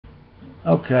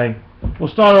Okay, we'll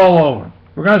start all over.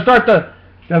 We're going to start the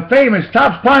famous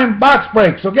Topps Prime box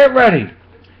break, so get ready.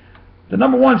 The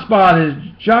number 1 spot is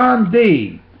John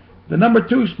D. The number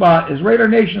 2 spot is Raider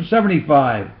Nation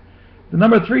 75. The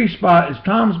number 3 spot is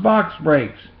Tom's Box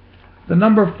Breaks. The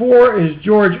number 4 is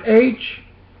George H.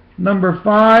 Number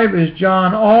 5 is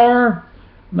John R.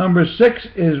 Number 6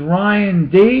 is Ryan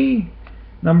D.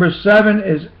 Number 7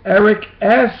 is Eric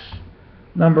S.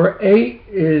 Number 8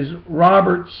 is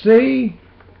Robert C.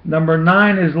 Number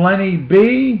 9 is Lenny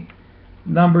B.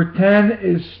 Number 10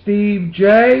 is Steve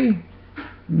J.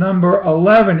 Number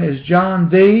 11 is John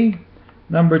D.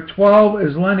 Number 12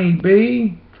 is Lenny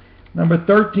B. Number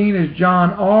 13 is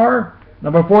John R.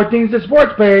 Number 14 is the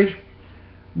sports page.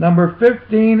 Number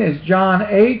 15 is John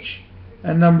H.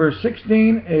 And number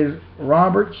 16 is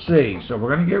Robert C. So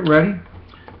we're going to get ready.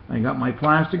 I got my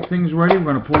plastic things ready. We're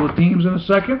going to pull the teams in a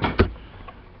second.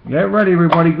 Get ready,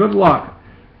 everybody. Good luck.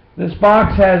 This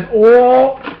box has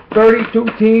all 32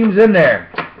 teams in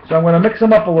there. So I'm going to mix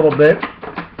them up a little bit.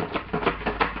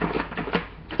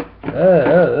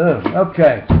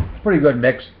 Okay. Pretty good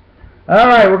mix. All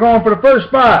right, we're going for the first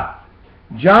spot.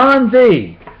 John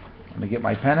D. Let me get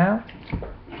my pen out.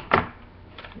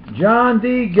 John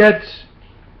D gets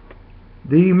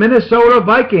the Minnesota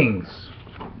Vikings.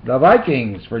 The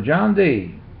Vikings for John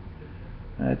D.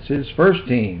 That's his first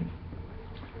team.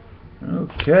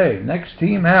 Okay, next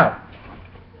team out.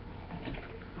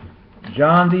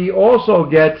 John D also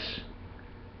gets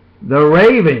the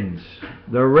Ravens.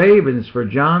 The Ravens for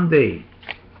John D.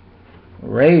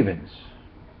 Ravens.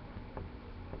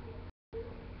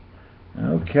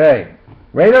 Okay.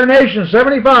 Raider Nation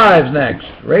 75's next.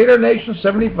 Raider Nation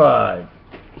 75.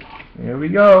 Here we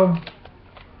go.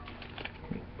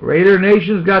 Raider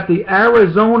Nation's got the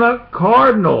Arizona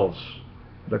Cardinals.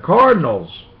 The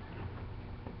Cardinals.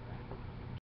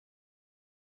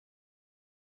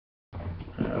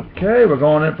 Okay, we're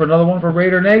going in for another one for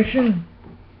Raider Nation.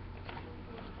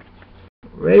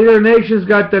 Raider Nation's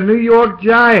got the New York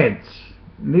Giants.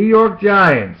 New York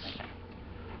Giants.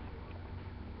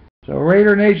 So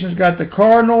Raider Nation's got the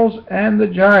Cardinals and the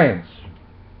Giants.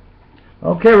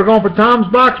 Okay, we're going for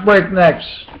Tom's Box Break next.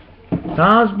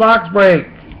 Tom's Box Break.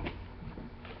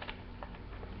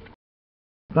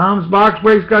 Tom's Box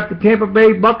Break's got the Tampa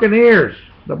Bay Buccaneers.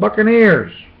 The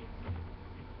Buccaneers.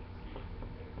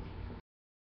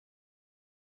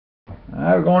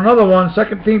 Alright, we're going another one.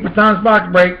 Second team for Tom's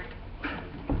Box Break.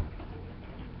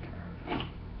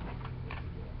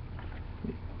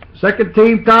 Second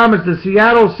team, Tom, is the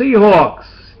Seattle Seahawks.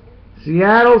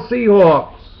 Seattle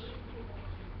Seahawks.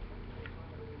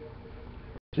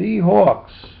 Seahawks.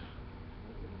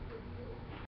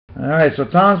 Alright, so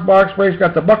Tom's Box Break's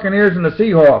got the Buccaneers and the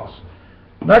Seahawks.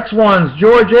 Next one's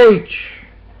George H.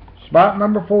 Spot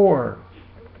number 4.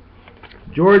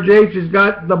 George H. has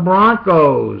got the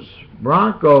Broncos.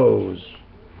 Broncos.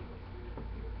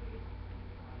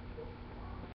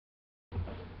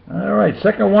 Alright,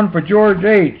 second one for George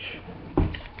H.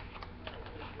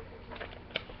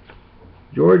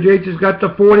 George H. has got the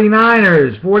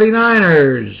 49ers.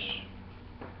 49ers.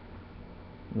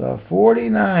 The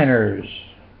 49ers.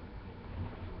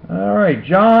 Alright,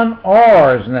 John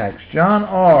R. is next. John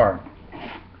R.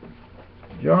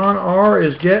 John R.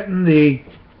 is getting the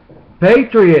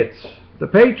Patriots. The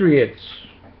Patriots.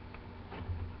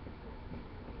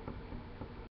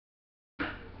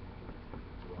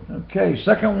 Okay,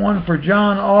 second one for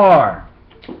John R.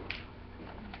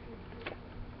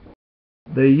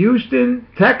 The Houston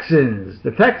Texans.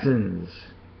 The Texans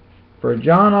for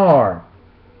John R.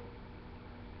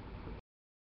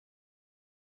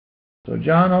 So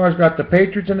John R's got the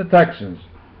Patriots and the Texans.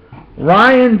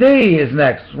 Ryan D is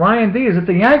next. Ryan D is at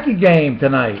the Yankee game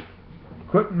tonight.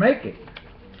 Couldn't make it.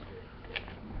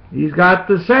 He's got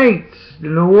the Saints. The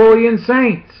New Orleans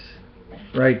Saints.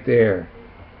 Right there.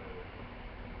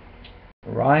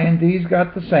 Ryan D's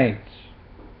got the Saints.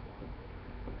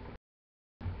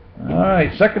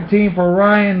 Alright, second team for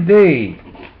Ryan D.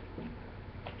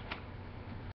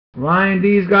 Ryan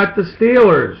D's got the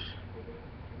Steelers.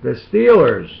 The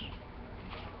Steelers.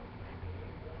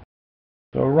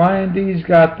 So Ryan D's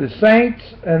got the Saints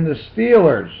and the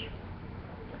Steelers.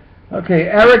 Okay,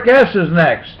 Eric S is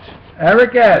next.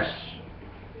 Eric S.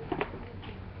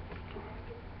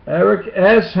 Eric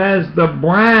S has the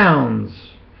Browns.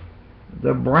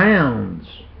 The Browns.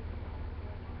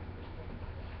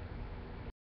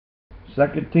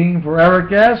 Second team for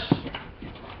Eric S.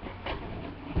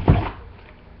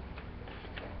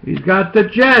 He's got the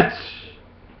Jets.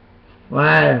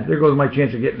 Well, there goes my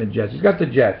chance of getting the Jets. He's got the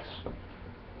Jets.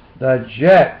 The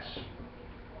Jets.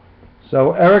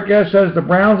 So Eric S has the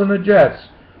Browns and the Jets.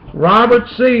 Robert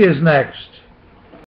C. is next.